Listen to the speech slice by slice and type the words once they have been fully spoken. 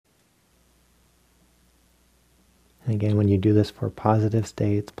And again, when you do this for positive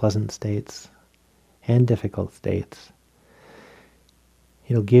states, pleasant states, and difficult states,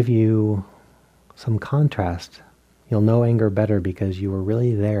 it'll give you some contrast. You'll know anger better because you were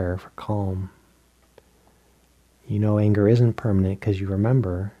really there for calm. You know anger isn't permanent because you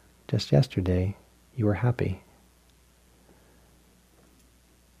remember just yesterday you were happy.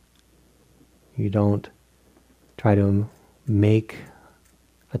 You don't try to make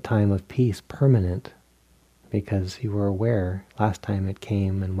a time of peace permanent because you were aware last time it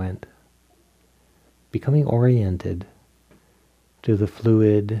came and went. Becoming oriented to the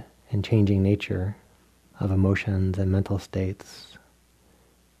fluid and changing nature of emotions and mental states,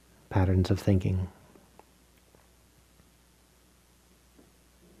 patterns of thinking.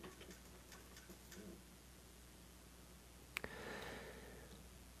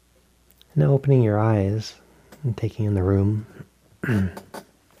 Now opening your eyes and taking in the room, I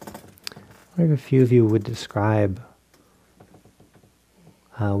wonder if a few of you would describe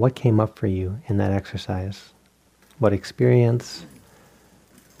what came up for you in that exercise. What experience,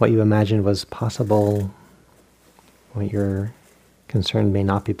 what you imagined was possible, what you're concerned may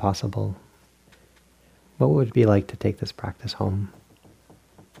not be possible. What would it be like to take this practice home?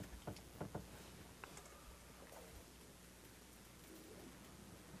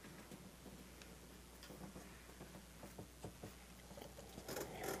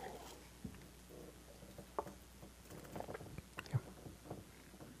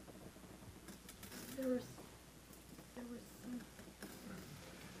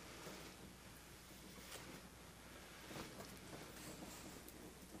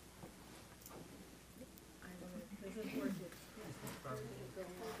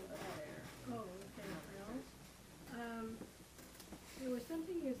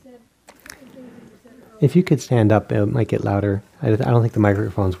 If you could stand up, it might get louder. I don't think the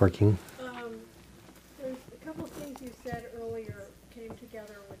microphone's working. There's a couple of things you said earlier came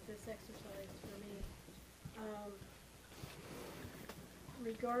together with this exercise for me.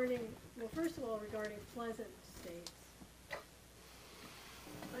 First of all, regarding pleasant states.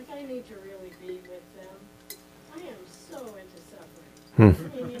 Like, I need to really be with them. I am so into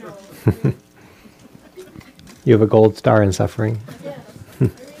suffering. You have a gold star in suffering. Yes. I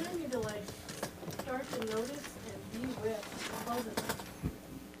need to start to notice and be with pleasant.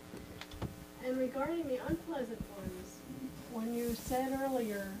 And regarding the unpleasant ones, when you said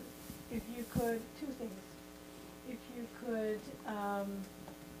earlier, if you could, two things. If you could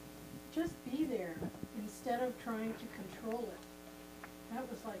just be there instead of trying to control it. That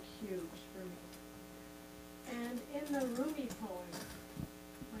was huge for me. And in the Rumi poem,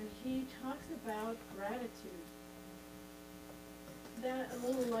 when he talks about gratitude, that a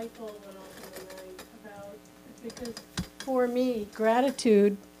little light bulb went off in my mind about, because for me,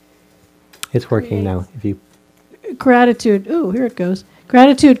 gratitude. It's working now. Gratitude, here it goes.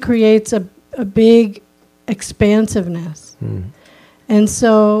 Gratitude creates a big expansiveness. And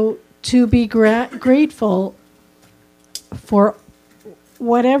so to be grateful for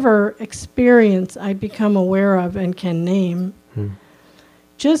whatever experience I become aware of and can name,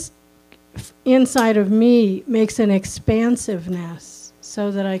 just inside of me makes an expansiveness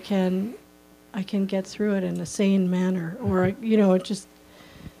so that I can get through it in a sane manner, or it's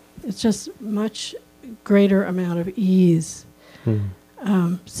just much greater amount of ease.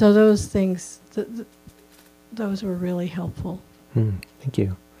 So those things, those were really helpful. Thank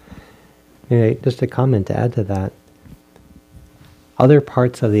you. Anyway, just a comment to add to that. Other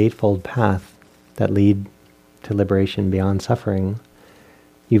parts of the Eightfold Path that lead to liberation beyond suffering,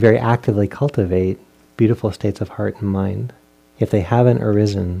 you very actively cultivate beautiful states of heart and mind. If they haven't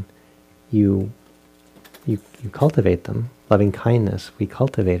arisen, you cultivate them. Loving kindness, we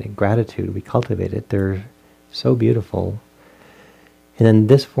cultivate it. Gratitude, we cultivate it. They're so beautiful. And then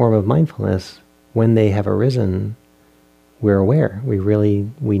this form of mindfulness, when they have arisen, we're aware.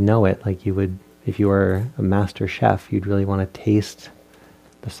 We know it. Like you would, if you were a master chef, you'd really want to taste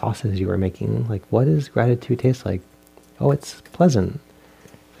the sauces you were making. Like, what does gratitude taste like? Oh, it's pleasant.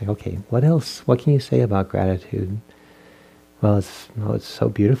 Like, okay, what else? What can you say about gratitude? Well, it's so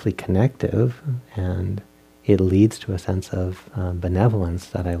beautifully connective, and it leads to a sense of benevolence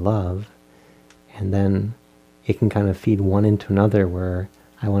that I love. And then it can kind of feed one into another where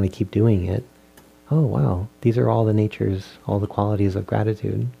I want to keep doing it. Oh, wow, these are all the qualities of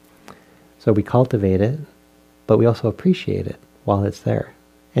gratitude. So we cultivate it, but we also appreciate it while it's there.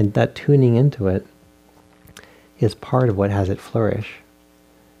 And that tuning into it is part of what has it flourish.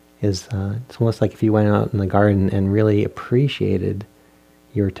 It's almost like if you went out in the garden and really appreciated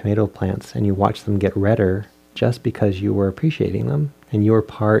your tomato plants and you watched them get redder just because you were appreciating them and you were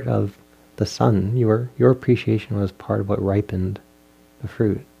part of the sun. Your appreciation was part of what ripened the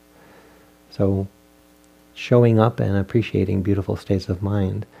fruit. So showing up and appreciating beautiful states of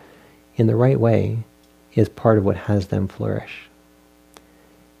mind in the right way is part of what has them flourish.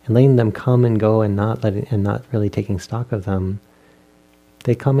 And letting them come and go and not really taking stock of them,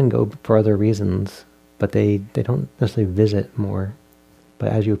 they come and go for other reasons, but they don't necessarily visit more. But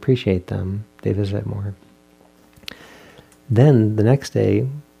as you appreciate them, they visit more. Then the next day,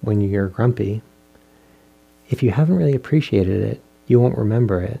 when you're grumpy, if you haven't really appreciated it, you won't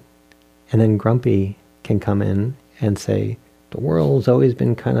remember it. And then grumpy can come in and say, the world's always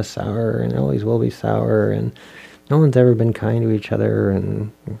been kind of sour and always will be sour, and no one's ever been kind to each other,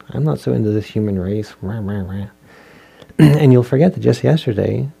 and I'm not so into this human race. And you'll forget that just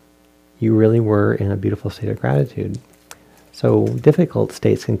yesterday, you really were in a beautiful state of gratitude. So difficult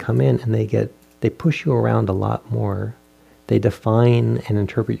states can come in and they push you around a lot more. They define and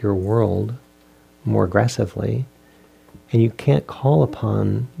interpret your world more aggressively. And you can't call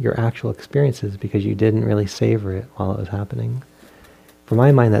upon your actual experiences because you didn't really savor it while it was happening. For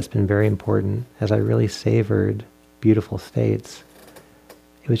my mind, that's been very important. As I really savored beautiful states,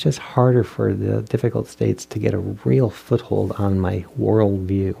 it was just harder for the difficult states to get a real foothold on my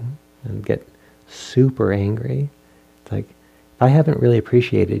worldview and get super angry. It's like, if I haven't really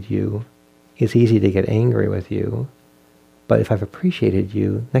appreciated you, it's easy to get angry with you. But if I've appreciated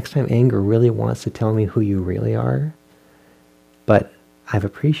you, next time anger really wants to tell me who you really are, but I've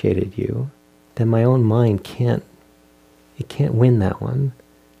appreciated you, then my own mind can't win that one.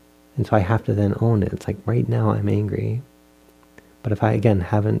 And so I have to then own it. It's like, right now I'm angry. But if I, again,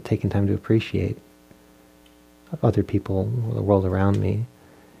 haven't taken time to appreciate other people, the world around me,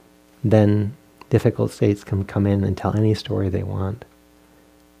 then difficult states can come in and tell any story they want.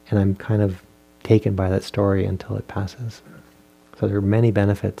 And I'm kind of taken by that story until it passes. So there are many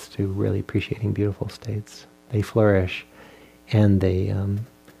benefits to really appreciating beautiful states. They flourish, and they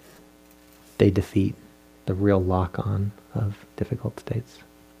defeat the real lock-on of difficult states.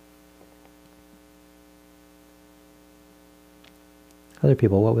 Other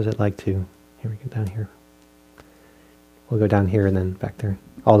people, what was it like to... Here we go, down here. We'll go down here and then back there,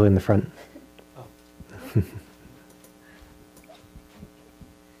 all the way in the front.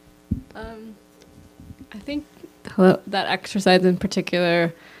 I think that exercise in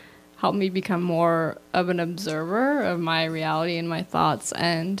particular helped me become more of an observer of my reality and my thoughts.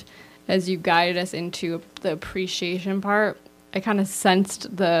 And as you guided us into the appreciation part, I kind of sensed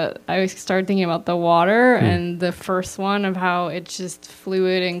I started thinking about the water and the first one of how it's just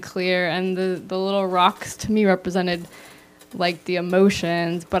fluid and clear. And the little rocks to me represented like the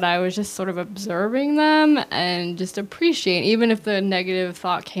emotions, but I was just sort of observing them and just appreciating. Even if the negative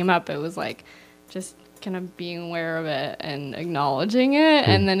thought came up, it was like just kind of being aware of it and acknowledging it.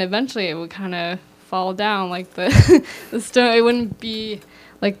 And then eventually it would kind of fall down like the stone. It wouldn't be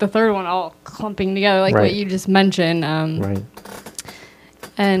like the third one all clumping together like what you just mentioned. Right.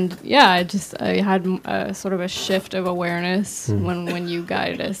 And yeah, I had a sort of a shift of awareness when you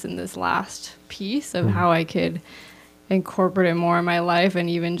guided us in this last piece of how I could incorporate it more in my life. And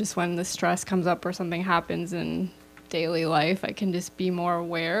even just when the stress comes up or something happens in daily life, I can just be more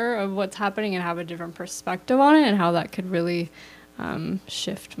aware of what's happening and have a different perspective on it and how that could really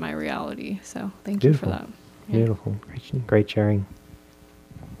shift my reality. So thank you for that. Yeah. Beautiful. Great sharing.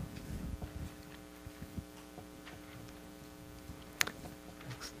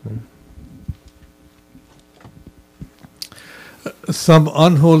 Some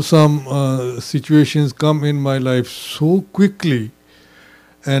unwholesome situations come in my life so quickly,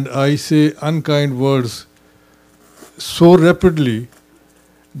 and I say unkind words so rapidly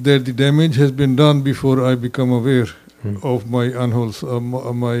that the damage has been done before I become aware of my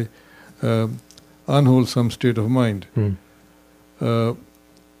unwholesome state of mind. Do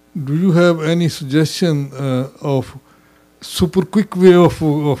you have any suggestion of super quick way of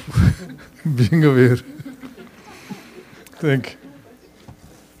being aware? Thank you.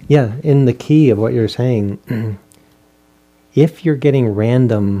 Yeah, in the key of what you're saying, if you're getting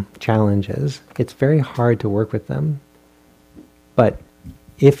random challenges, it's very hard to work with them. But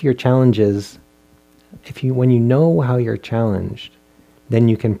if your challenges, when you know how you're challenged, then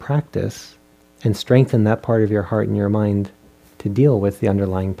you can practice and strengthen that part of your heart and your mind to deal with the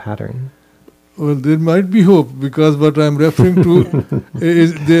underlying pattern. Well, there might be hope, because what I'm referring to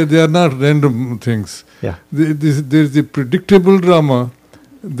is they are not random things. Yeah. There's a predictable drama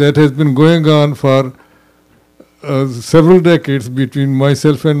that has been going on for several decades between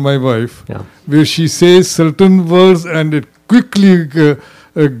myself and my wife, where she says certain words and it quickly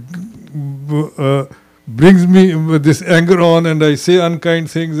brings me with this anger on, and I say unkind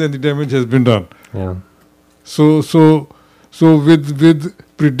things, and the damage has been done. Yeah. So with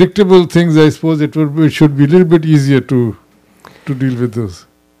predictable things, I suppose it should be a little bit easier to deal with those.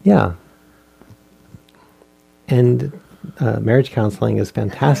 Yeah. And marriage counseling is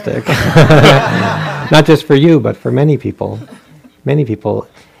fantastic. Not just for you, but for many people. Many people.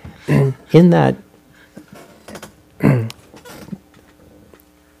 In that,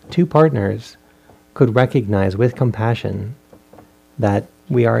 two partners could recognize with compassion that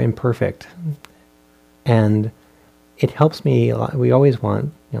we are imperfect. And it helps me a lot. We always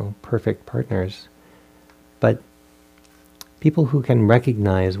want, perfect partners. But people who can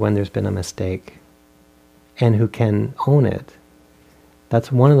recognize when there's been a mistake and who can own it,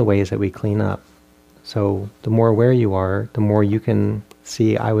 that's one of the ways that we clean up. So the more aware you are, the more you can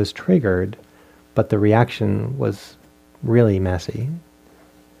see I was triggered, but the reaction was really messy.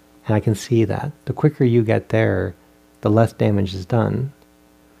 And I can see that. The quicker you get there, the less damage is done.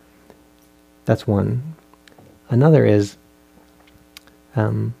 That's one. Another is,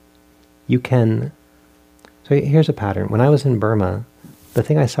 you can... So here's a pattern. When I was in Burma, the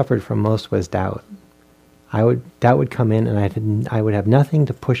thing I suffered from most was doubt. Doubt would come in, and I would have nothing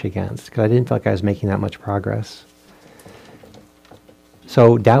to push against because I didn't feel like I was making that much progress.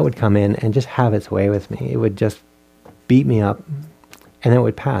 So doubt would come in and just have its way with me. It would just beat me up, and then it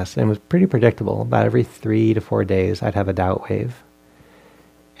would pass. And it was pretty predictable. About every 3 to 4 days, I'd have a doubt wave.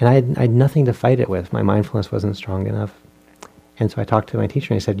 And I had nothing to fight it with. My mindfulness wasn't strong enough. And so I talked to my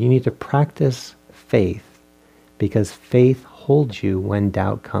teacher, and he said, you need to practice faith, because faith holds you when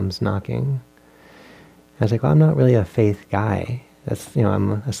doubt comes knocking. I was like, well, I'm not really a faith guy. That's,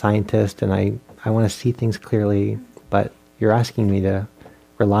 I'm a scientist, and I want to see things clearly, but you're asking me to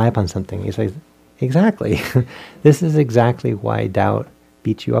rely upon something. He's like, exactly. This is exactly why doubt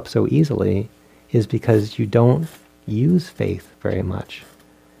beats you up so easily, is because you don't use faith very much.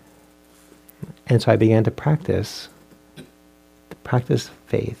 And so I began to practice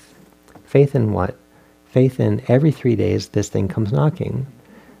faith. Faith in what? Faith in every 3 days this thing comes knocking.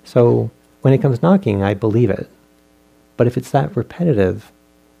 So when it comes knocking, I believe it. But if it's that repetitive,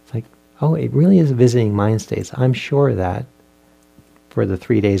 it's like, oh, it really is visiting mind states. I'm sure that for the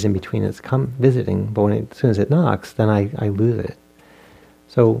 3 days in between it's visiting, but as soon as it knocks, then I lose it.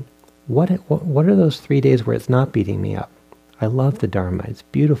 So what are those 3 days where it's not beating me up? I love the Dharma. It's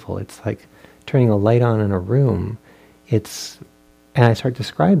beautiful. It's like turning a light on in a room. And I start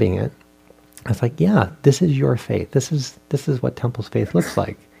describing it. It's like, yeah, this is your faith. This is what Tempel's faith looks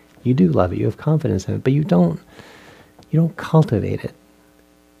like. You do love it. You have confidence in it, but you don't cultivate it.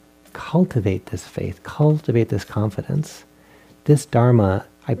 Cultivate this faith. Cultivate this confidence. This Dharma,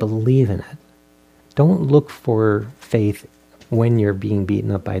 I believe in it. Don't look for faith when you're being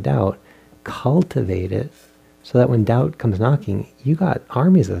beaten up by doubt. Cultivate it so that when doubt comes knocking, you got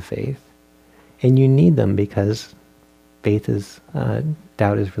armies of faith, and you need them because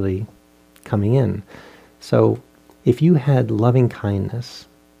doubt is really coming in. So if you had loving kindness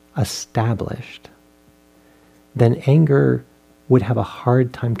established, then anger would have a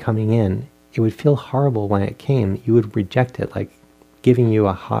hard time coming in. It would feel horrible when it came. You would reject it, like giving you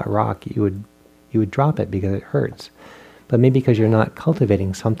a hot rock. You would drop it because it hurts. But maybe because you're not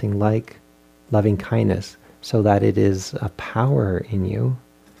cultivating something like loving kindness so that it is a power in you,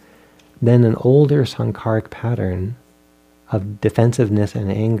 then an older sankharic pattern of defensiveness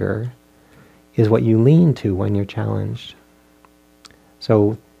and anger is what you lean to when you're challenged.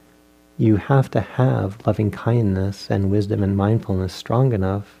 So you have to have loving kindness and wisdom and mindfulness strong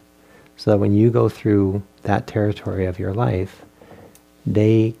enough so that when you go through that territory of your life,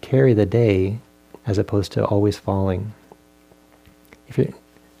 they carry the day as opposed to always falling. I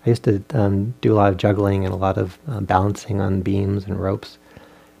used to do a lot of juggling and a lot of balancing on beams and ropes.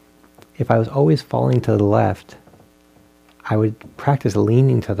 If I was always falling to the left, I would practice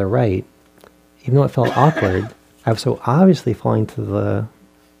leaning to the right. Even though it felt awkward, I was so obviously falling to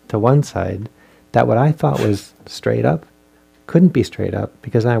one side that what I thought was straight up couldn't be straight up,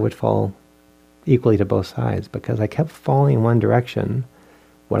 because I would fall equally to both sides. Because I kept falling in one direction,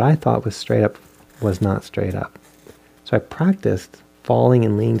 what I thought was straight up was not straight up. So I practiced falling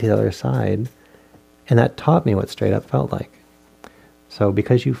and leaning to the other side, and that taught me what straight up felt like. So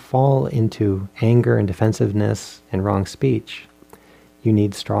because you fall into anger and defensiveness and wrong speech, you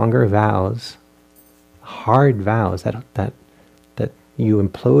need stronger vows, hard vows that you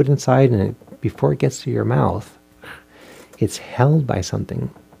implode inside, and before it gets to your mouth, it's held by something.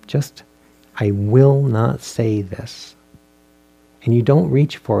 Just, I will not say this. And you don't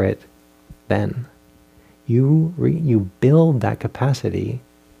reach for it then. You build that capacity.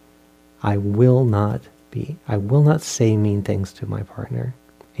 I will not I will not say mean things to my partner.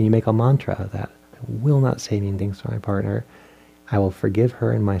 And you make a mantra of that. I will not say mean things to my partner. I will forgive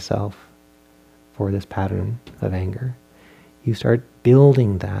her and myself for this pattern of anger. You start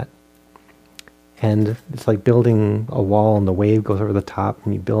building that. And it's like building a wall and the wave goes over the top,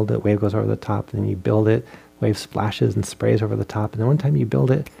 and you build it, wave goes over the top, and then you build it, wave splashes and sprays over the top, and then one time you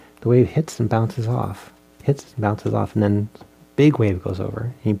build it, the wave hits and bounces off, and then big wave goes over,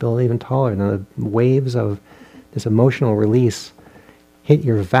 and you build it even taller, and then the waves of this emotional release hit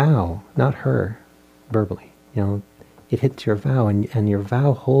your vow, not her, verbally. It hits your vow, and your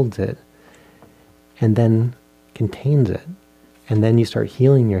vow holds it, and then contains it, and then you start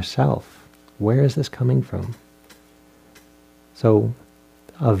healing yourself. Where is this coming from? So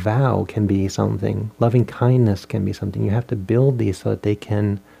a vow can be something, loving kindness can be something. You have to build these so that they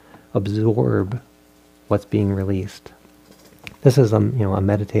can absorb what's being released. This is a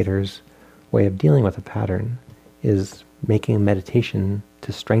meditator's way of dealing with a pattern, is making a meditation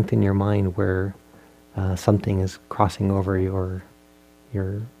to strengthen your mind where something is crossing over your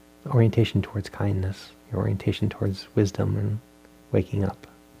orientation towards kindness, your orientation towards wisdom and waking up.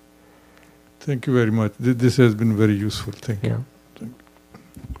 Thank you very much. This has been very useful. Thank you. Thank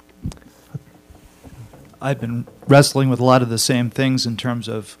you. I've been wrestling with a lot of the same things in terms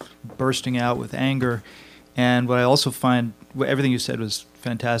of bursting out with anger. And what I also find, everything you said was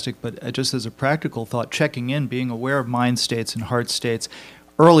fantastic, but just as a practical thought, checking in, being aware of mind states and heart states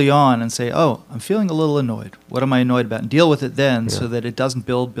early on and say, oh, I'm feeling a little annoyed. What am I annoyed about? And deal with it then so that it doesn't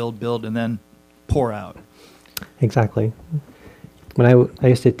build, and then pour out. Exactly. When I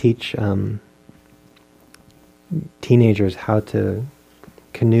used to teach teenagers how to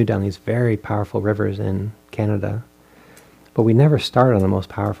canoe down these very powerful rivers in Canada, but we never start on the most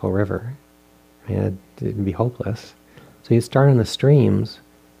powerful river. I mean, it'd be hopeless. So you start on the streams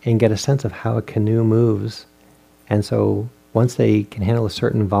and get a sense of how a canoe moves, and so once they can handle a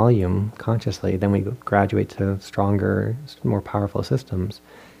certain volume consciously, then we graduate to stronger, more powerful systems.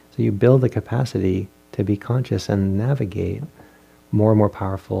 So you build the capacity to be conscious and navigate more and more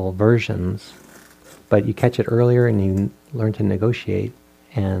powerful versions. But you catch it earlier and you learn to negotiate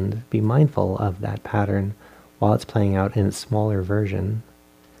and be mindful of that pattern while it's playing out in its smaller version.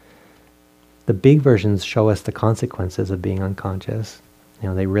 The big versions show us the consequences of being unconscious.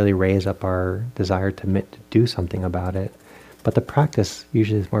 They really raise up our desire to do something about it. But the practice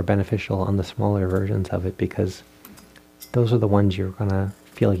usually is more beneficial on the smaller versions of it, because those are the ones you're going to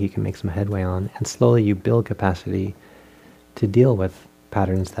feel like you can make some headway on. And slowly you build capacity to deal with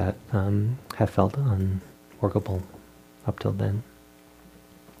patterns that have felt unworkable up till then.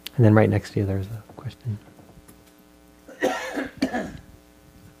 And then right next to you there's a question.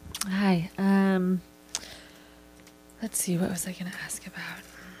 Hi. Let's see, what was I going to ask about?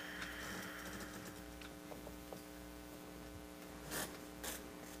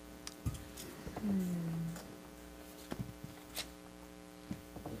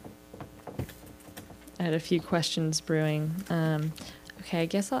 I had a few questions brewing. Okay, I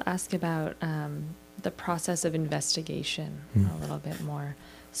guess I'll ask about the process of investigation a little bit more.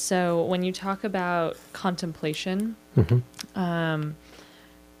 So when you talk about contemplation,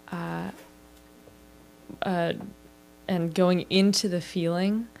 and going into the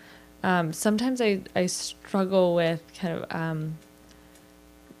feeling, sometimes I struggle with kind of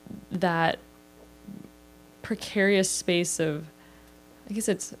that precarious space of, I guess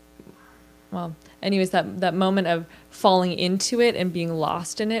it's, well, anyways, that moment of falling into it and being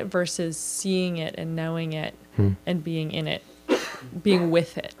lost in it versus seeing it and knowing it and being in it, being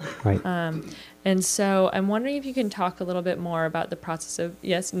with it. Right. And so I'm wondering if you can talk a little bit more about the process of,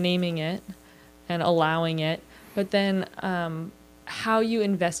 yes, naming it and allowing it, but then how you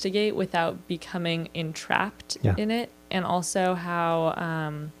investigate without becoming entrapped in it, and also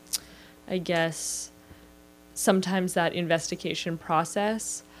how, I guess, sometimes that investigation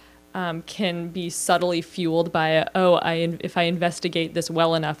process can be subtly fueled by, if I investigate this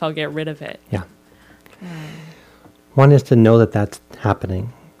well enough, I'll get rid of it. Yeah. One is to know that that's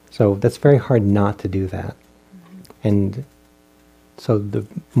happening. So that's very hard not to do that. And so the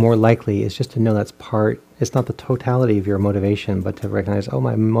more likely is just to know that's part, it's not the totality of your motivation, but to recognize,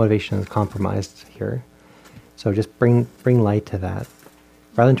 my motivation is compromised here. So just bring light to that.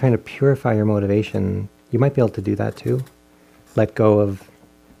 Rather than trying to purify your motivation, you might be able to do that too. Let go of,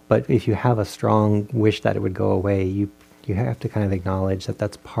 but if you have a strong wish that it would go away, you have to kind of acknowledge that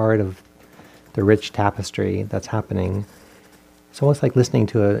that's part of the rich tapestry that's happening. It's almost like listening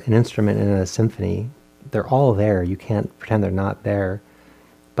to an instrument in a symphony. They're all there. You can't pretend they're not there.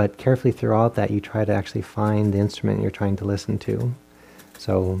 But carefully throughout that, you try to actually find the instrument you're trying to listen to.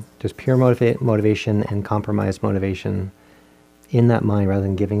 So just pure motivation and compromised motivation in that mind rather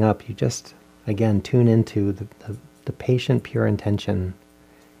than giving up. You just, again, tune into the patient, pure intention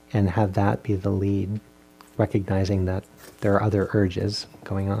and have that be the lead, recognizing that there are other urges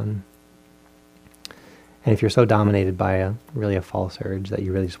going on. And if you're so dominated by a false urge that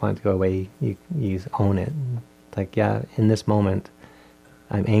you really just want it to go away, you own it. Like, yeah, in this moment,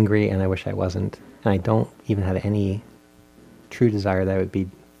 I'm angry and I wish I wasn't. And I don't even have any true desire that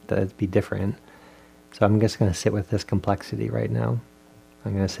it'd be different. So I'm just going to sit with this complexity right now.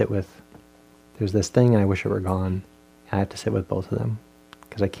 I'm going to sit with, there's this thing and I wish it were gone. I have to sit with both of them.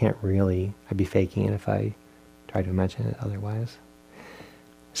 Because I can't really, I'd be faking it if I try to imagine it otherwise.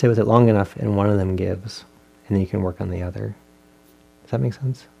 Sit with it long enough and one of them gives. And then you can work on the other. Does that make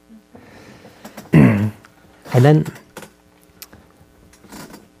sense? And then,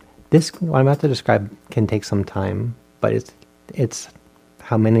 this, what I'm about to describe can take some time, but it's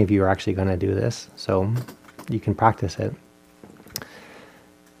how many of you are actually going to do this, so you can practice it.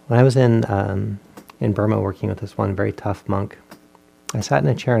 When I was in Burma working with this one very tough monk, I sat in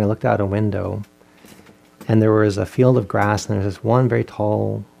a chair and I looked out a window, and there was a field of grass, and there was this one very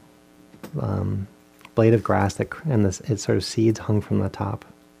tall blade of grass it sort of seeds hung from the top.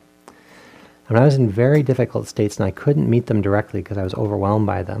 And I was in very difficult states and I couldn't meet them directly because I was overwhelmed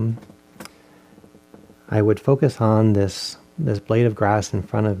by them. I would focus on this blade of grass in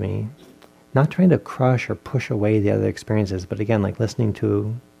front of me, not trying to crush or push away the other experiences, but again, like listening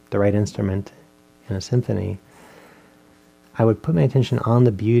to the right instrument in a symphony. I would put my attention on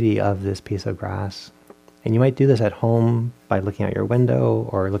the beauty of this piece of grass. And you might do this at home by looking out your window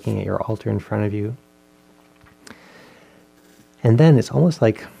or looking at your altar in front of you. And then it's almost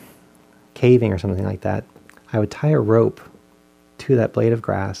like caving or something like that. I would tie a rope to that blade of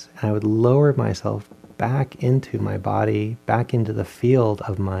grass and I would lower myself back into my body, back into the field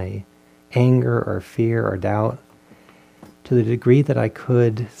of my anger or fear or doubt to the degree that I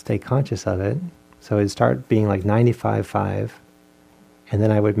could stay conscious of it. So it'd start being like 95-5, and then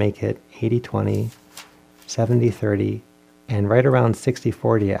I would make it 80-20, 70-30, and right around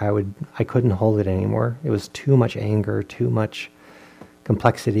 60-40, I couldn't hold it anymore. It was too much anger, too much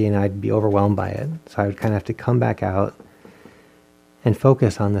complexity, and I'd be overwhelmed by it. So I would kind of have to come back out and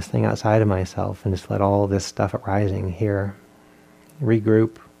focus on this thing outside of myself and just let all this stuff arising here,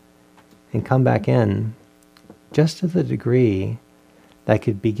 regroup, and come back in just to the degree that I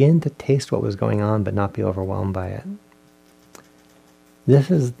could begin to taste what was going on but not be overwhelmed by it.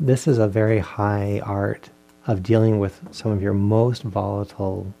 This is a very high art of dealing with some of your most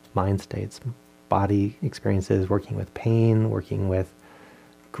volatile mind states, body experiences, working with pain, working with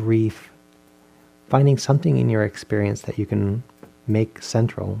grief, finding something in your experience that you can make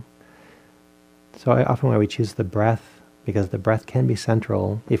central. So often why we choose the breath, because the breath can be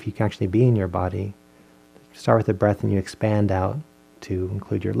central if you can actually be in your body. You start with the breath and you expand out to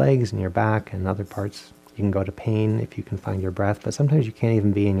include your legs and your back and other parts. You can go to pain if you can find your breath, but sometimes you can't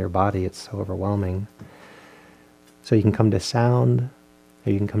even be in your body. It's so overwhelming. So you can come to sound,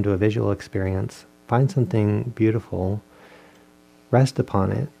 or you can come to a visual experience. Find something beautiful, rest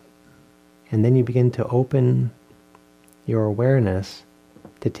upon it, and then you begin to open your awareness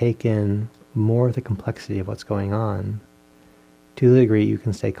to take in more of the complexity of what's going on to the degree you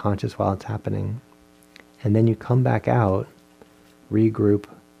can stay conscious while it's happening. And then you come back out, regroup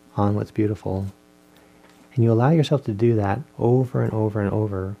on what's beautiful, and you allow yourself to do that over and over and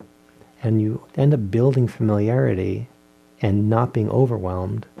over, and you end up building familiarity and not being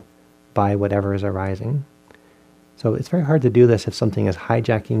overwhelmed by whatever is arising. So it's very hard to do this if something is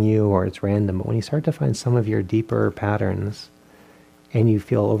hijacking you or it's random, but when you start to find some of your deeper patterns and you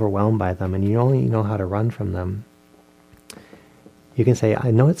feel overwhelmed by them and you only know how to run from them, you can say,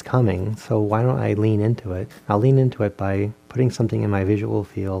 I know it's coming, so why don't I lean into it? I'll lean into it by putting something in my visual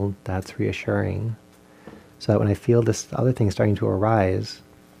field that's reassuring, so that when I feel this other thing starting to arise,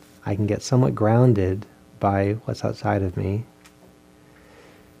 I can get somewhat grounded by what's outside of me.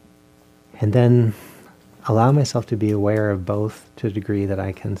 And then allow myself to be aware of both to a degree that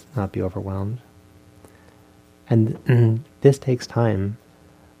I can not be overwhelmed. And this takes time,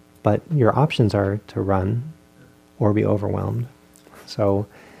 but your options are to run or be overwhelmed. So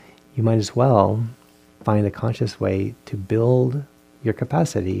you might as well find a conscious way to build your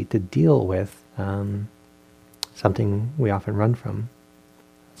capacity to deal with something we often run from.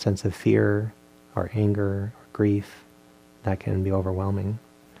 A sense of fear or anger or grief that can be overwhelming.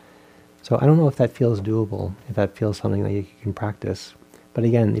 So I don't know if that feels doable, if that feels something that you can practice. But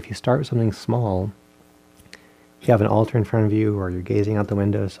again, if you start with something small, if you have an altar in front of you or you're gazing out the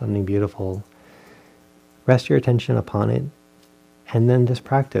window at something beautiful, rest your attention upon it And then just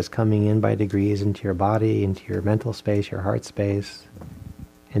practice coming in by degrees into your body, into your mental space, your heart space,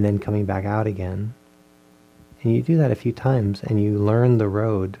 and then coming back out again. And you do that a few times, and you learn the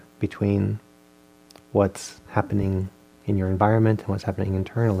road between what's happening in your environment and what's happening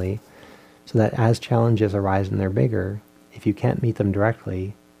internally, so that as challenges arise and they're bigger, if you can't meet them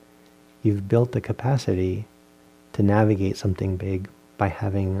directly, you've built the capacity to navigate something big by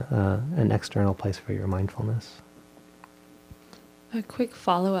having an external place for your mindfulness. A quick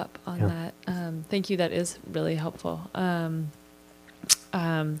follow-up on Yeah. that. Thank you. That is really helpful.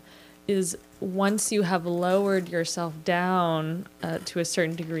 Is once you have lowered yourself down to a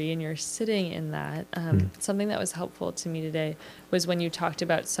certain degree and you're sitting in that, something that was helpful to me today was when you talked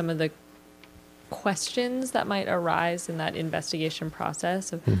about some of the questions that might arise in that investigation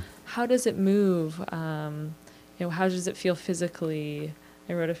process of how does it move? How does it feel physically?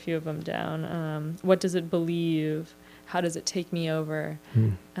 I wrote a few of them down. What does it believe? How does it take me over?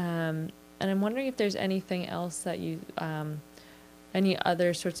 And I'm wondering if there's anything else that you, any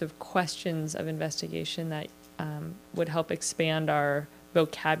other sorts of questions of investigation that would help expand our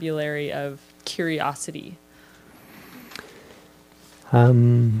vocabulary of curiosity. How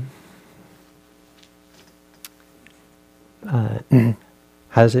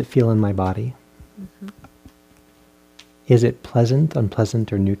does it feel in my body? Mm-hmm. Is it pleasant,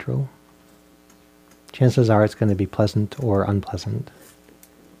 unpleasant, or neutral? Chances are it's going to be pleasant or unpleasant.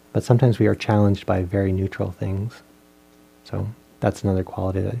 But sometimes we are challenged by very neutral things. So that's another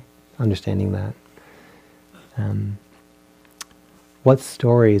quality, understanding that. What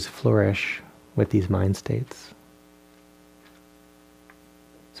stories flourish with these mind states?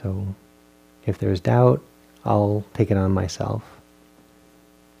 So if there's doubt, I'll take it on myself.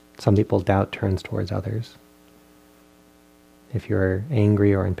 Some people, doubt turns towards others. If you're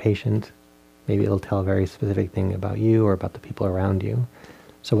angry or impatient, maybe it'll tell a very specific thing about you or about the people around you.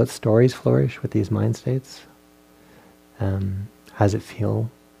 So what stories flourish with these mind states? How does it feel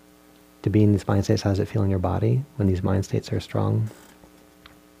to be in these mind states? How does it feel in your body when these mind states are strong?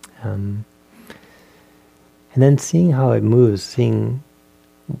 And then seeing how it moves, seeing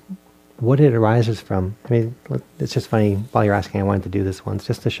what it arises from. I mean, it's just funny, while you're asking, I wanted to do this once,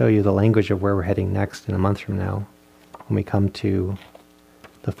 just to show you the language of where we're heading next in a month from now, when we come to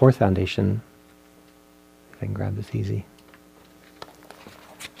the fourth foundation. If I can grab this easy.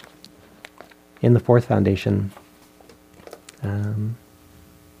 In the fourth foundation,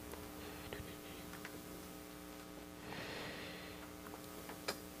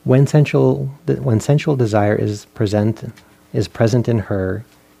 when sensual desire is present in her,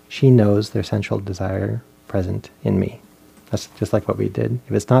 she knows there's sensual desire present in me. That's just like what we did.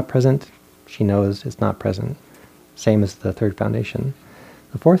 If it's not present, she knows it's not present. Same as the third foundation.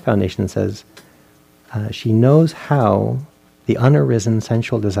 The fourth foundation says, she knows how the unarisen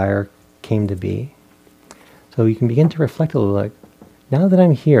sensual desire came to be. So you can begin to reflect a little, like, now that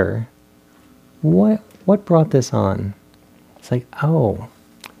I'm here, what brought this on? It's like, oh,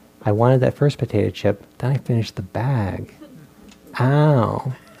 I wanted that first potato chip, then I finished the bag.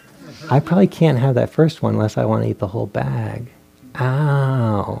 Ow. I probably can't have that first one unless I want to eat the whole bag.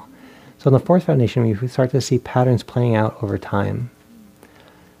 Ow. So in the fourth foundation, we start to see patterns playing out over time.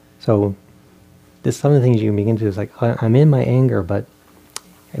 So some of the things you can begin to do is like, I'm in my anger, but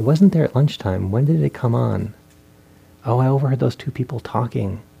it wasn't there at lunchtime. When did it come on? Oh, I overheard those two people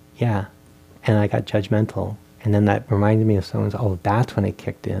talking. Yeah. And I got judgmental. And then that reminded me of someone's, oh, that's when it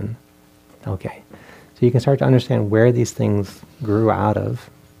kicked in. Okay. So you can start to understand where these things grew out of,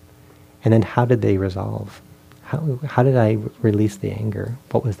 and then how did they resolve? How did I release the anger?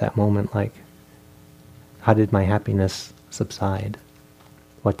 What was that moment like? How did my happiness subside?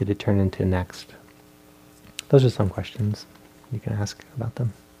 What did it turn into next? Those are some questions you can ask about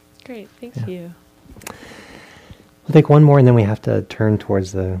them. Great, thank you. We'll take one more, and then we have to turn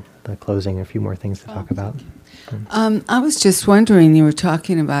towards the closing. A few more things to talk about. I was just wondering, you were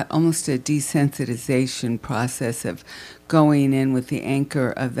talking about almost a desensitization process of going in with the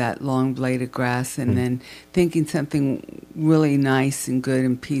anchor of that long blade of grass and then thinking something really nice and good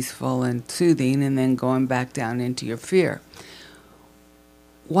and peaceful and soothing, and then going back down into your fear.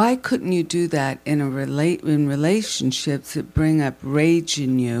 Why couldn't you do that in relationships that bring up rage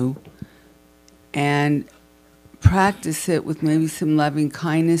in you, and practice it with maybe some loving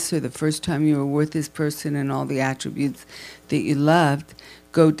kindness, or the first time you were with this person and all the attributes that you loved,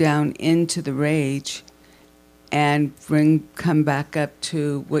 go down into the rage and come back up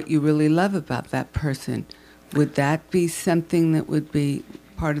to what you really love about that person? Would that be something that would be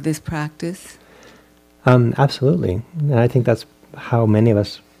part of this practice? Absolutely. And I think that's how many of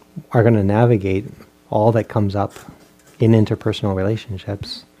us are going to navigate all that comes up in interpersonal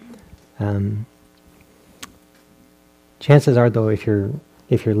relationships. Chances are, though, if you're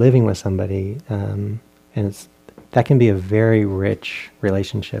living with somebody, and that can be a very rich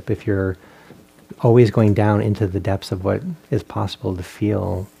relationship if you're always going down into the depths of what is possible to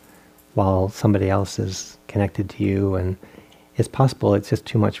feel while somebody else is connected to you, and it's possible it's just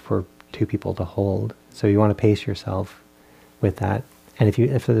too much for two people to hold. So you want to pace yourself with that. And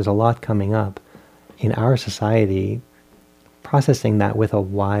if there's a lot coming up in our society, processing that with a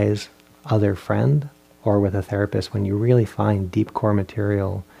wise other friend or with a therapist, when you really find deep core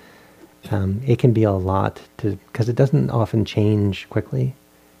material, it can be a lot because it doesn't often change quickly.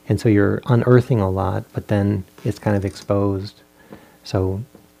 And so you're unearthing a lot, but then it's kind of exposed. So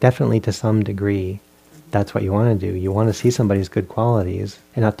definitely to some degree, that's what you want to do. You want to see somebody's good qualities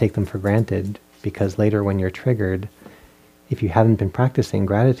and not take them for granted, because later when you're triggered, if you haven't been practicing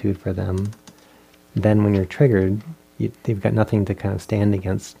gratitude for them, then when you're triggered, they've got nothing to kind of stand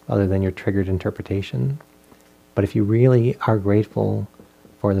against other than your triggered interpretation. But if you really are grateful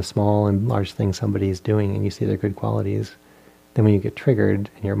for the small and large things somebody is doing and you see their good qualities, then when you get triggered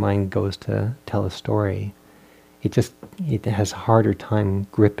and your mind goes to tell a story, it has a harder time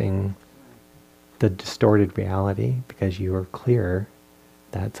gripping the distorted reality, because you are clear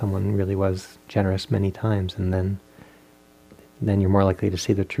that someone really was generous many times, and then you're more likely to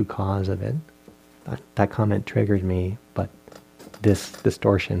see the true cause of it. That comment triggered me, but this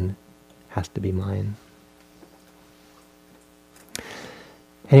distortion has to be mine.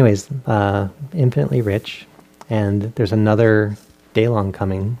 Anyways, infinitely rich, and there's another day-long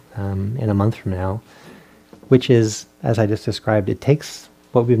coming in a month from now, which is, as I just described, it takes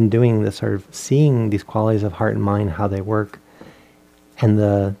what we've been doing, this sort of seeing these qualities of heart and mind, how they work, and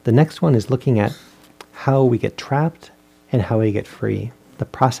the next one is looking at how we get trapped and how we get free. The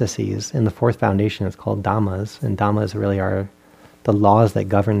processes in the fourth foundation is called dhammas, and dhammas really are the laws that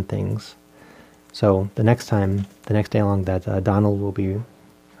govern things. So the next day along that Donald will be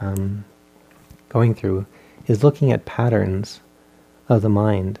going through is looking at patterns of the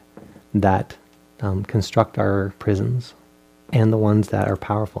mind that construct our prisons, and the ones that are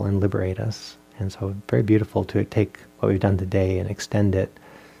powerful and liberate us. And so very beautiful to take what we've done today and extend it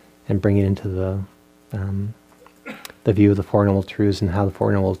and bring it into the view of the Four Noble Truths and how the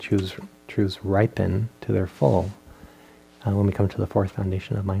Four Noble Truths ripen to their full when we come to the fourth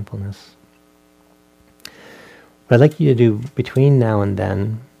foundation of mindfulness. What I'd like you to do between now and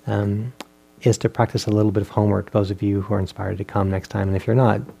then is to practice a little bit of homework, those of you who are inspired to come next time. And if you're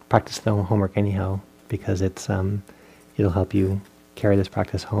not, practice the homework anyhow, because it'll help you carry this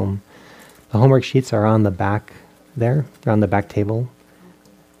practice home. The homework sheets are on the back there, on the back table.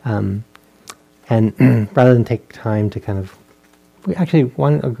 And rather than take time to kind of... why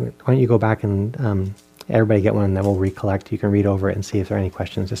don't you go back and everybody get one, and then we'll recollect. You can read over it and see if there are any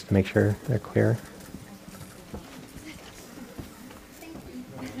questions, just to make sure they're clear.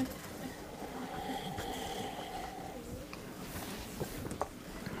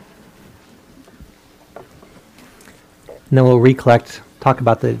 And then we'll recollect, talk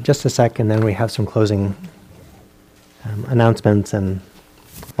about just a sec, and then we have some closing announcements and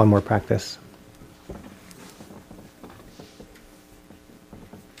one more practice.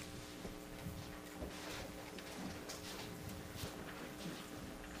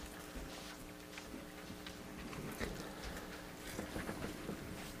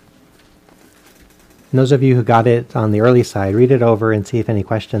 And those of you who got it on the early side, read it over and see if any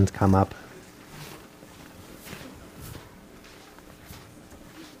questions come up.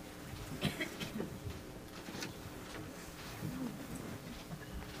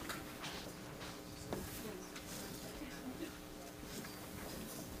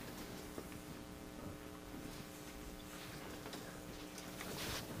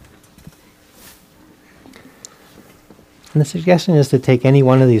 And the suggestion is to take any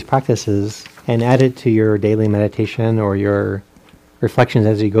one of these practices and add it to your daily meditation or your reflections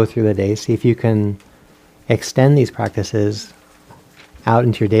as you go through the day. See if you can extend these practices out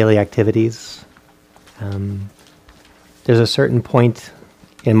into your daily activities. There's a certain point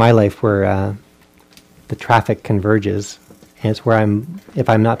in my life where the traffic converges, and it's where if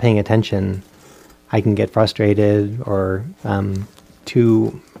I'm not paying attention, I can get frustrated or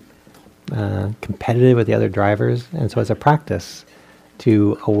too competitive with the other drivers. And so it's a practice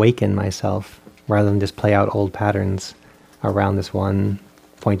to awaken myself rather than just play out old patterns around this one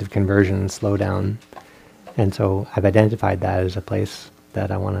point of conversion and slow down. And so I've identified that as a place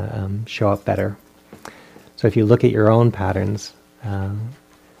that I want to show up better. So if you look at your own patterns,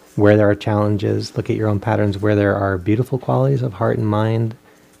 where there are challenges, look at your own patterns where there are beautiful qualities of heart and mind,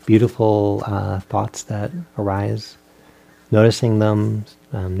 beautiful thoughts that arise, noticing them,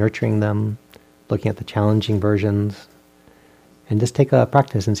 nurturing them, looking at the challenging versions, and just take a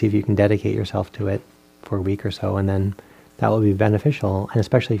practice and see if you can dedicate yourself to it for a week or so, and then that will be beneficial. And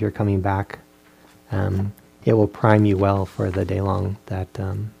especially if you're coming back, it will prime you well for the day long that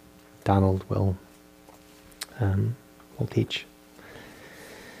Donald will teach.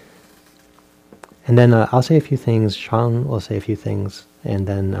 And then I'll say a few things, Sean will say a few things, and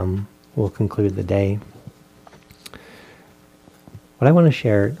then we'll conclude the day. What I want to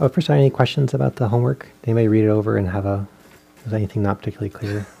share, first, are there any questions about the homework? Did anybody read it over and was anything not particularly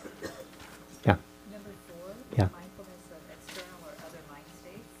clear? Yeah. Number 4, Yeah. mindfulness of external or other mind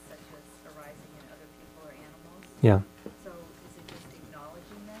states, such as arising in other people or animals. Yeah. So is it just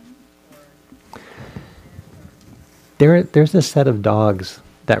acknowledging them, or? There's a set of dogs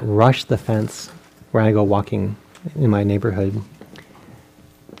that rush the fence where I go walking in my neighborhood.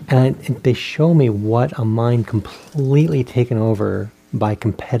 And they show me what a mind completely taken over by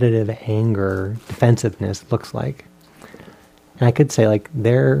competitive anger, defensiveness looks like. And I could say, like,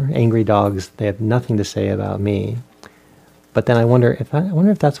 they're angry dogs. They have nothing to say about me. But then I wonder if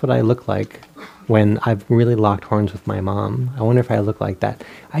that's what I look like when I've really locked horns with my mom. I wonder if I look like that.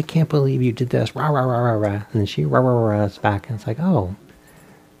 I can't believe you did this. Rah, rah, rah, rah, rah. And then she rah, rah, rah, rah, back. And it's like, oh.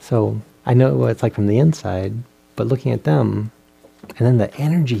 So I know what it's like from the inside, but looking at them, and then the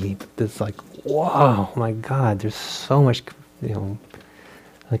energy that's like, whoa, my God, there's so much,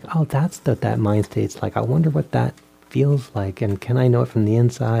 like, oh, that's what that mind state's like. I wonder what that feels like, and can I know it from the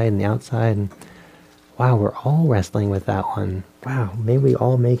inside and the outside? And wow, we're all wrestling with that one. Wow, maybe we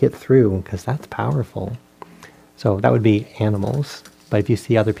all make it through, because that's powerful. So that would be animals. But if you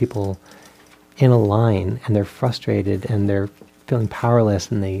see other people in a line and they're frustrated and they're feeling powerless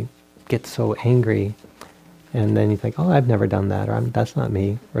and they get so angry, and then you think, oh, I've never done that, or that's not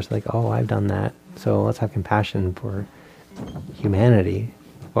me. Or it's like, oh, I've done that. So let's have compassion for humanity.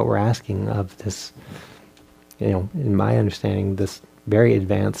 What we're asking of this, in my understanding, this very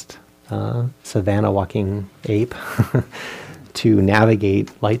advanced savanna walking ape to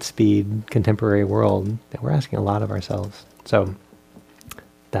navigate light speed contemporary world, that we're asking a lot of ourselves. So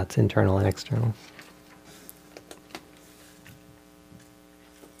that's internal and external.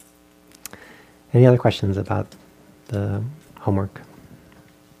 Any other questions about the homework?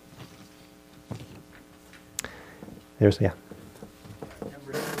 Yeah.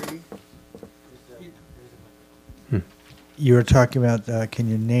 Number 3. You were talking about, can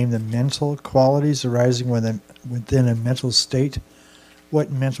you name the mental qualities arising within a mental state?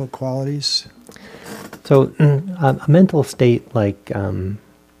 What mental qualities? So a mental state like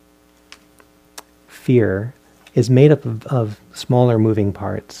fear is made up of smaller moving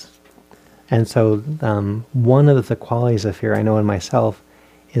parts. And so one of the qualities of fear I know in myself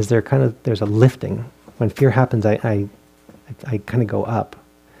is there's a lifting. When fear happens, I kind of go up.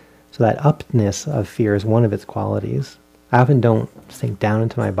 So that upness of fear is one of its qualities. I often don't sink down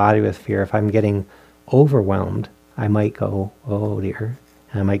into my body with fear. If I'm getting overwhelmed, I might go, oh dear,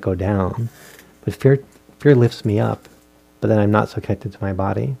 and I might go down. But fear lifts me up, but then I'm not so connected to my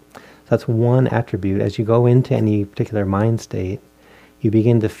body. So that's one attribute. As you go into any particular mind state, you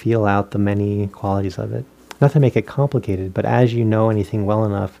begin to feel out the many qualities of it. Not to make it complicated, but as you know anything well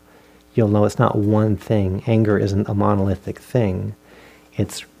enough, you'll know it's not one thing. Anger isn't a monolithic thing.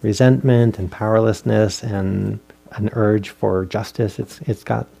 It's resentment and powerlessness and an urge for justice. It's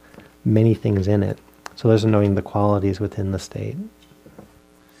got many things in it. So there's knowing the qualities within the state.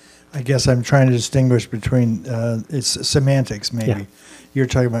 I guess I'm trying to distinguish between, it's semantics maybe. Yeah. You're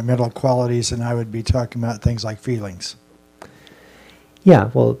talking about mental qualities, and I would be talking about things like feelings.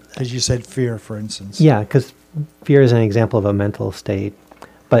 Yeah, well... As you said, fear, for instance. Yeah, because fear is an example of a mental state.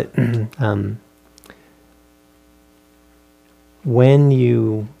 But when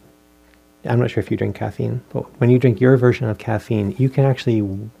you... I'm not sure if you drink caffeine, but when you drink your version of caffeine, you can actually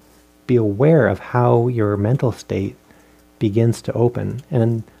be aware of how your mental state begins to open.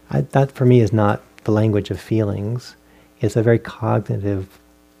 And that, for me, is not the language of feelings. It's a very cognitive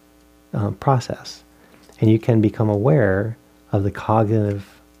process. And you can become aware of the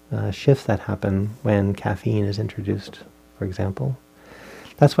cognitive shifts that happen when caffeine is introduced, for example.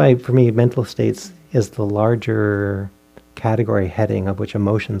 That's why, for me, mental states is the larger category heading of which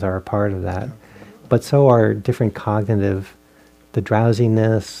emotions are a part of that. But so are different cognitive, the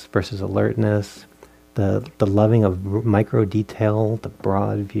drowsiness versus alertness, the loving of micro detail, the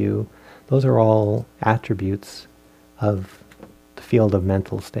broad view. Those are all attributes of the field of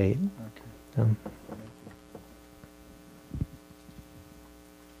mental state. Okay.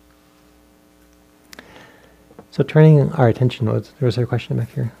 So turning our attention, was there a question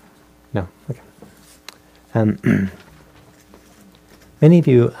back here? No, okay. Many of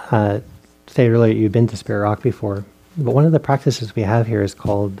you stated earlier you've been to Spirit Rock before, but one of the practices we have here is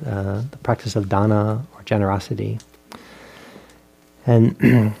called the practice of dana, or generosity.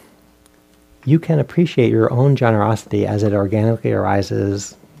 And you can appreciate your own generosity as it organically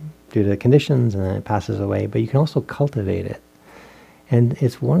arises due to the conditions and then it passes away, but you can also cultivate it. And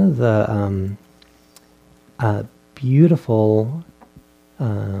it's one of the beautiful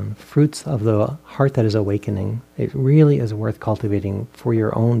fruits of the heart that is awakening. It really is worth cultivating for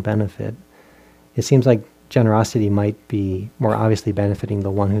your own benefit. It seems like generosity might be more obviously benefiting the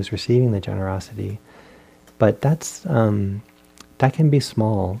one who's receiving the generosity, but that can be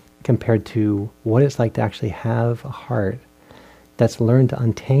small compared to what it's like to actually have a heart that's learned to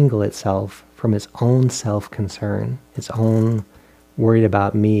untangle itself from its own self-concern, its own worried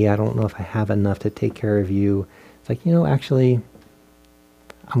about me, I don't know if I have enough to take care of you. It's like, actually,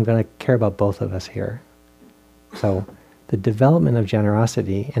 I'm going to care about both of us here. So the development of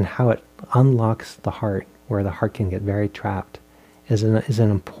generosity and how it unlocks the heart, where the heart can get very trapped, is an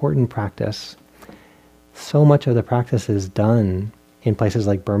important practice. So much of the practice is done in places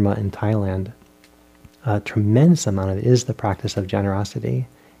like Burma and Thailand. A tremendous amount of it is the practice of generosity.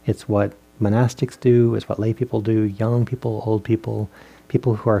 It's what monastics do, it's what lay people do, young people, old people,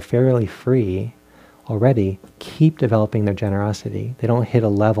 people who are fairly free already keep developing their generosity. They don't hit a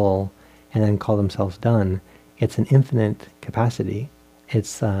level and then call themselves done. It's an infinite capacity.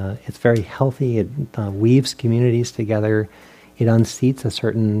 It's very healthy. It weaves communities together. It unseats a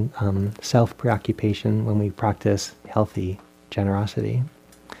certain self-preoccupation when we practice healthy generosity.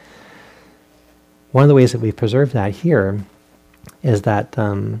 One of the ways that we've preserved that here is that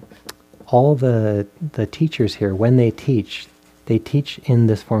all the teachers here, when they teach in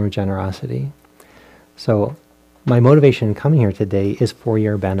this form of generosity. So my motivation in coming here today is for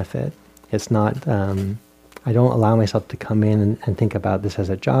your benefit. It's not, I don't allow myself to come in and think about this as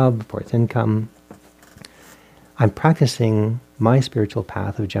a job for its income. I'm practicing my spiritual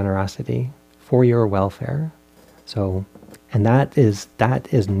path of generosity for your welfare. So, and that is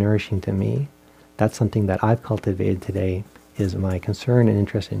nourishing to me. That's something that I've cultivated today, is my concern and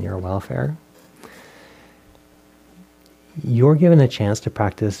interest in your welfare. You're given a chance to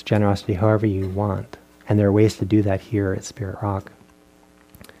practice generosity however you want, and there are ways to do that here at Spirit Rock.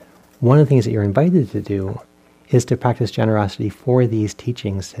 One of the things that you're invited to do is to practice generosity for these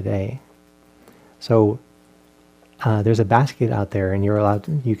teachings today. So there's a basket out there, and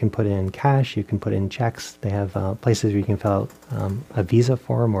you can put in cash, you can put in checks. They have places where you can fill out a Visa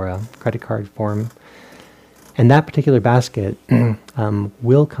form or a credit card form. And that particular basket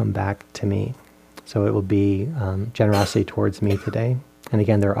will come back to me. So it will be generosity towards me today. And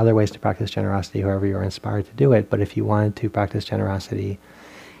again, there are other ways to practice generosity, however you're inspired to do it. But if you wanted to practice generosity,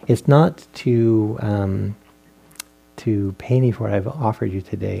 it's not to pay me for what I've offered you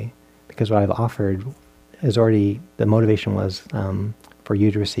today, because what I've offered is already, the motivation was for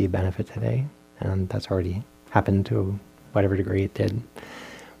you to receive benefit today. And that's already happened to whatever degree it did.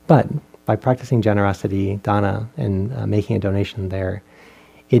 But by practicing generosity, dana, and making a donation there,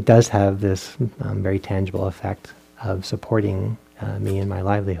 it does have this very tangible effect of supporting me in my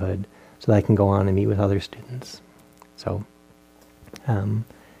livelihood so that I can go on and meet with other students. So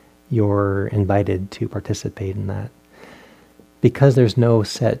you're invited to participate in that. Because there's no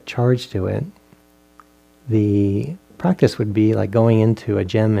set charge to it, the practice would be like going into a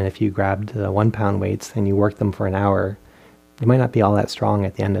gym, and if you grabbed the 1 pound weights and you worked them for an hour, they might not be all that strong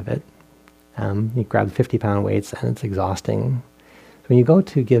at the end of it. You grab 50 pound weights and it's exhausting. So when you go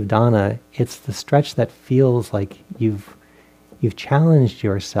to give dana, it's the stretch that feels like you've challenged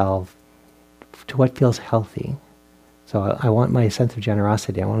yourself to what feels healthy. So I want my sense of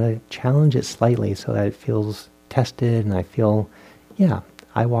generosity, I want to challenge it slightly so that it feels tested, and I feel,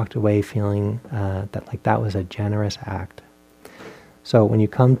 I walked away feeling that was a generous act. So when you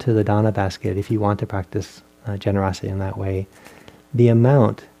come to the dana basket, if you want to practice generosity in that way, the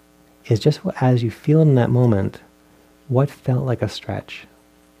amount is just as you feel in that moment, what felt like a stretch,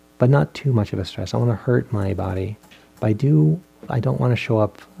 but not too much of a stretch. I want to hurt my body, but I don't want to show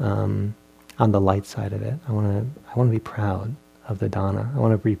up on the light side of it. I want to be proud of the dana. I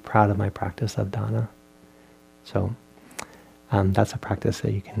want to be proud of my practice of dana. So that's a practice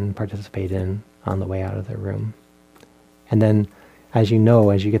that you can participate in on the way out of the room. And then, as you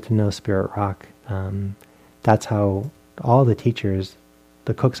get to know Spirit Rock, that's how all the teachers,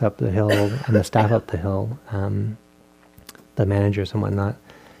 the cooks up the hill and the staff up the hill, the managers and whatnot,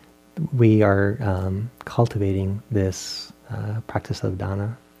 we are cultivating this practice of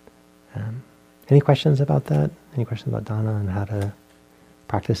dana. Any questions about that? Any questions about dana and how to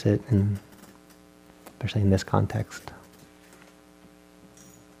practice it, especially in this context?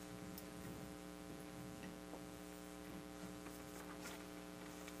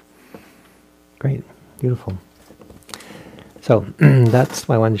 Great. Beautiful. So that's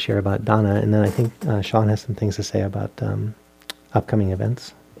what I wanted to share about Dana, and then I think Sean has some things to say about upcoming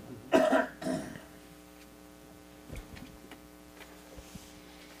events. Hi,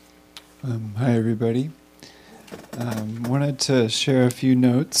 everybody. Wanted to share a few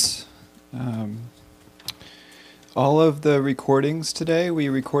notes. All of the recordings today, we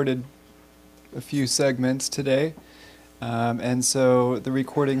recorded a few segments today. And so the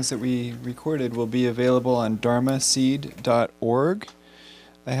recordings that we recorded will be available on dharmaseed.org.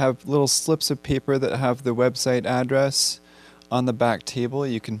 I have little slips of paper that have the website address on the back table.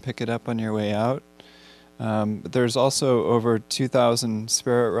 You can pick it up on your way out. There's also over 2,000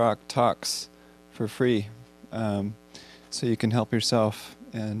 Spirit Rock talks for free. So you can help yourself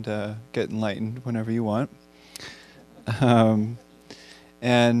and get enlightened whenever you want.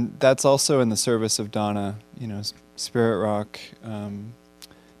 And that's also in the service of Dana, Spirit Rock,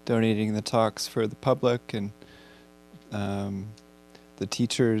 donating the talks for the public, and the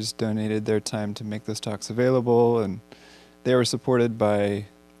teachers donated their time to make those talks available, and they were supported by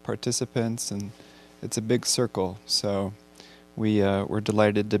participants, and it's a big circle, so we're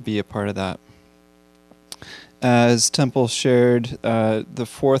delighted to be a part of that. As Tempel shared, the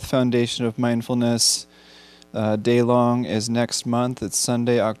fourth Foundation of Mindfulness day-long is next month. It's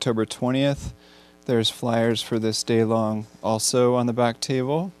Sunday, October 20th. There's flyers for this day-long also on the back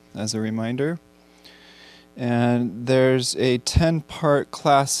table as a reminder. And there's a 10-part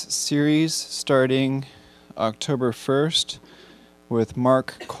class series starting October 1st with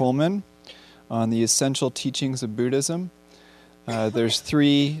Mark Coleman on the essential teachings of Buddhism. There's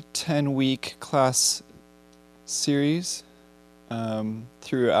 3 10-week class series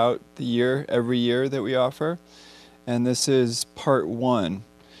throughout the year, every year that we offer. And this is part 1.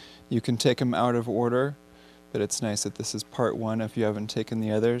 You can take them out of order, but it's nice that this is part 1 if you haven't taken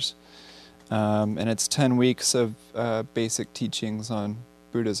the others. And it's 10 weeks of basic teachings on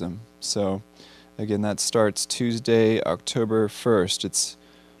Buddhism. So again, that starts Tuesday, October 1st. It's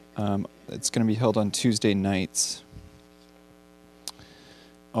going to be held on Tuesday nights.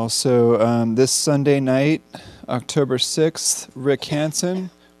 Also, this Sunday night, October 6th, Rick Hansen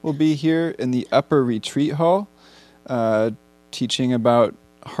will be here in the Upper Retreat Hall, teaching about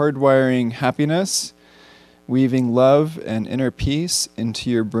hardwiring happiness, weaving love and inner peace into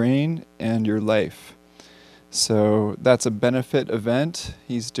your brain and your life. So that's a benefit event.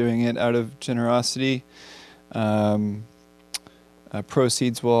 He's doing it out of generosity.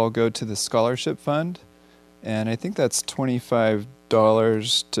 Proceeds will all go to the scholarship fund, and I think that's $25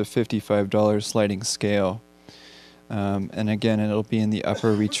 to $55 sliding scale. And again, it'll be in the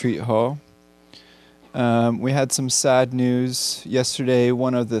Upper Retreat Hall. We had some sad news yesterday.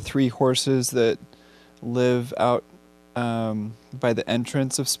 One of the 3 horses that live out by the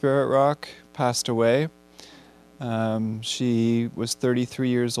entrance of Spirit Rock passed away. She was 33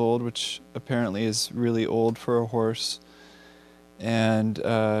 years old, which apparently is really old for a horse. And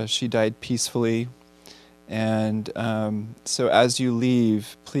she died peacefully. And so as you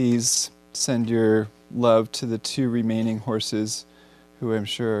leave, please send your love to the 2 remaining horses who I'm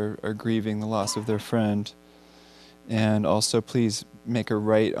sure are grieving the loss of their friend. And also please make a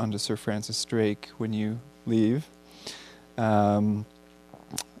right onto Sir Francis Drake when you leave. And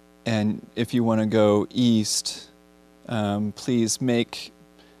if you want to go east, please make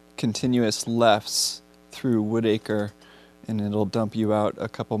continuous lefts through Woodacre, and it'll dump you out a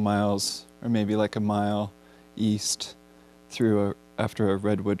couple miles, or maybe like a mile east through after a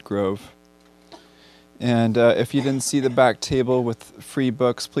redwood grove. And if you didn't see the back table with free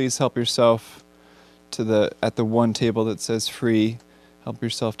books, please help yourself to at the one table that says free. Help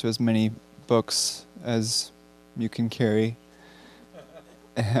yourself to as many books as you can carry.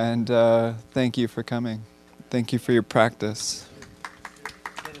 And thank you for coming. Thank you for your practice.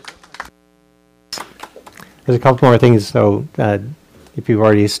 There's a couple more things, so if you've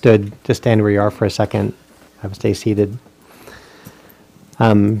already stood, just stand where you are for a second. Stay seated.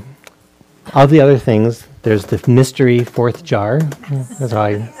 Of the other things, there's the mystery 4th jar. That's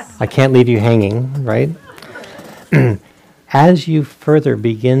why I can't leave you hanging, right? As you further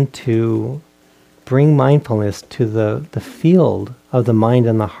begin to bring mindfulness to the field of the mind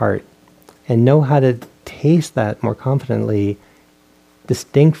and the heart, and know how to taste that more confidently,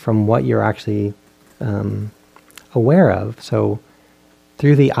 distinct from what you're actually aware of. So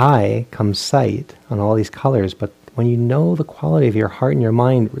through the eye comes sight on all these colors, but when you know the quality of your heart and your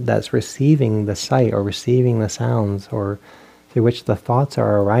mind that's receiving the sight or receiving the sounds or through which the thoughts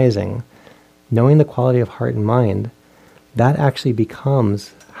are arising, knowing the quality of heart and mind, that actually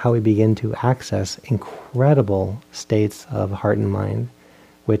becomes how we begin to access incredible states of heart and mind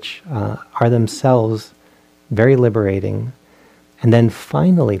which are themselves very liberating, and then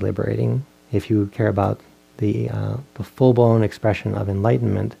finally liberating, if you care about the full-blown expression of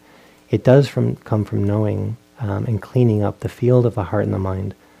enlightenment. It does come from knowing and cleaning up the field of the heart and the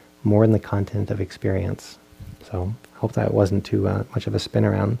mind more than the content of experience. So I hope that wasn't too much of a spin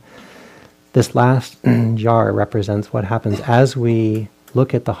around. This last jar represents what happens as we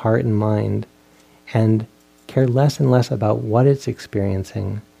look at the heart and mind and care less and less about what it's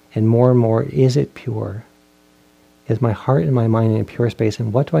experiencing, and more, is it pure? Is my heart and my mind in a pure space,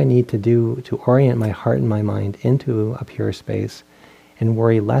 and what do I need to do to orient my heart and my mind into a pure space, and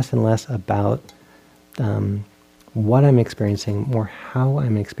worry less and less about what I'm experiencing, more how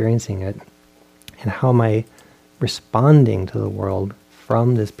I'm experiencing it, and how am I responding to the world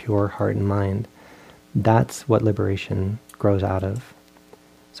from this pure heart and mind. That's what liberation grows out of.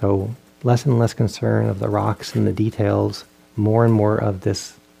 So less and less concern of the rocks and the details, more and more of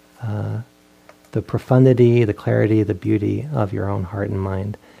this, the profundity, the clarity, the beauty of your own heart and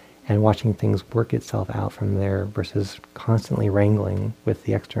mind, and watching things work itself out from there versus constantly wrangling with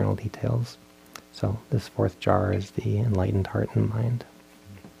the external details. So this fourth jar is the enlightened heart and mind.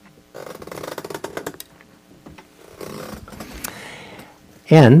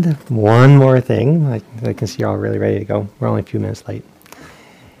 And one more thing, I can see you're all really ready to go. We're only a few minutes late.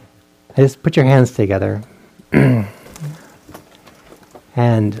 I just put your hands together.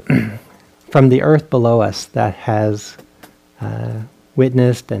 And from the earth below us that has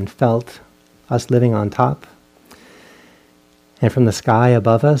witnessed and felt us living on top, and from the sky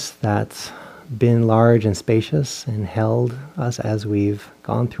above us that's been large and spacious and held us as we've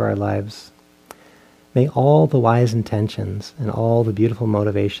gone through our lives, may all the wise intentions and all the beautiful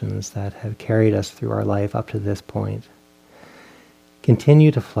motivations that have carried us through our life up to this point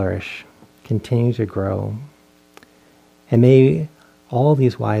continue to flourish, continue to grow, and may all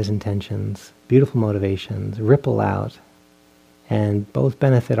these wise intentions, beautiful motivations, ripple out and both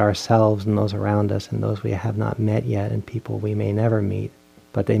benefit ourselves and those around us and those we have not met yet and people we may never meet,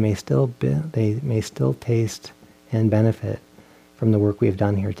 but they may still taste and benefit from the work we've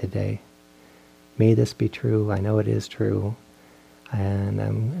done here today. May this be true. I know it is true, and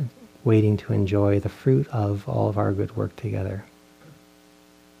I'm waiting to enjoy the fruit of all of our good work together.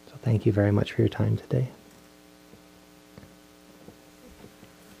 So thank you very much for your time today.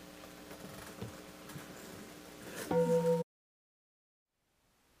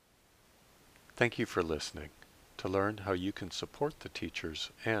 Thank you for listening. To learn how you can support the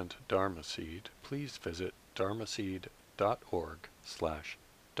teachers and Dharma Seed, please visit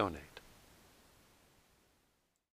dharmaseed.org/donate.